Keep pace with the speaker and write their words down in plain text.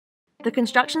The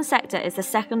construction sector is the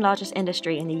second largest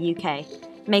industry in the UK,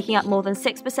 making up more than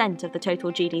 6% of the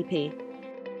total GDP.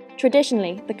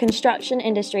 Traditionally, the construction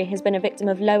industry has been a victim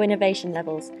of low innovation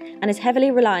levels and is heavily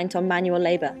reliant on manual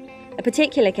labour. A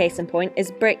particular case in point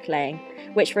is bricklaying,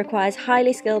 which requires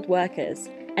highly skilled workers,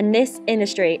 and this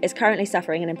industry is currently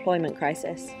suffering an employment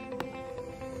crisis.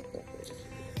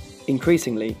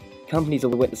 Increasingly, companies are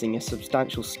witnessing a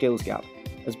substantial skills gap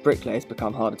as bricklayers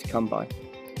become harder to come by.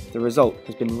 The result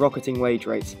has been rocketing wage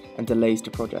rates and delays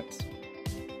to projects.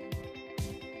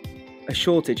 A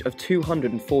shortage of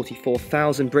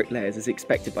 244,000 bricklayers is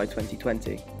expected by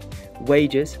 2020.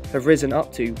 Wages have risen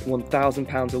up to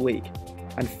 £1,000 a week,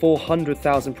 and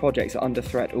 400,000 projects are under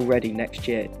threat already next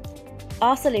year.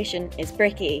 Our solution is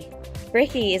Brick-E.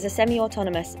 Brick-E is a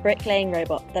semi-autonomous bricklaying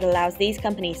robot that allows these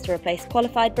companies to replace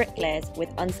qualified bricklayers with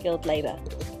unskilled labour.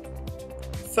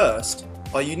 First,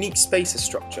 our unique spacer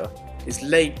structure is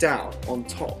laid down on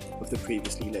top of the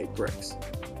previously laid bricks.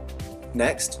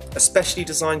 Next, a specially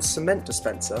designed cement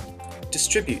dispenser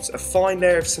distributes a fine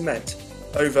layer of cement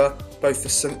over both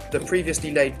the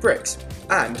previously laid bricks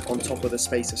and on top of the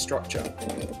spacer structure.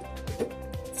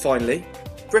 Finally,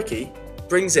 Brick-E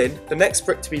brings in the next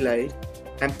brick to be laid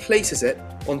and places it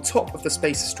on top of the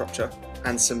spacer structure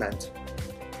and cement.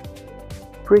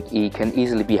 Brick-E can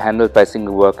easily be handled by a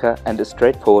single worker and is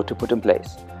straightforward to put in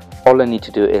place. All I need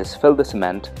to do is fill the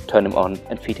cement, turn him on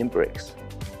and feed him bricks.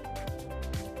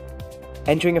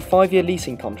 Entering a 5-year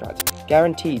leasing contract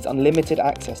guarantees unlimited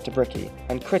access to Brick-E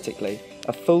and, critically,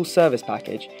 a full service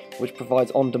package which provides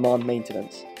on-demand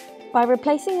maintenance. By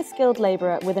replacing a skilled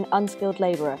labourer with an unskilled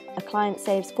labourer, a client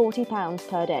saves £40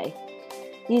 per day.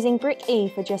 Using Brick-E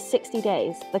for just 60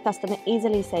 days, the customer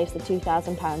easily saves the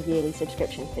 £2,000 yearly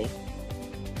subscription fee.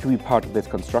 To be part of this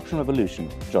construction revolution,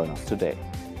 join us today.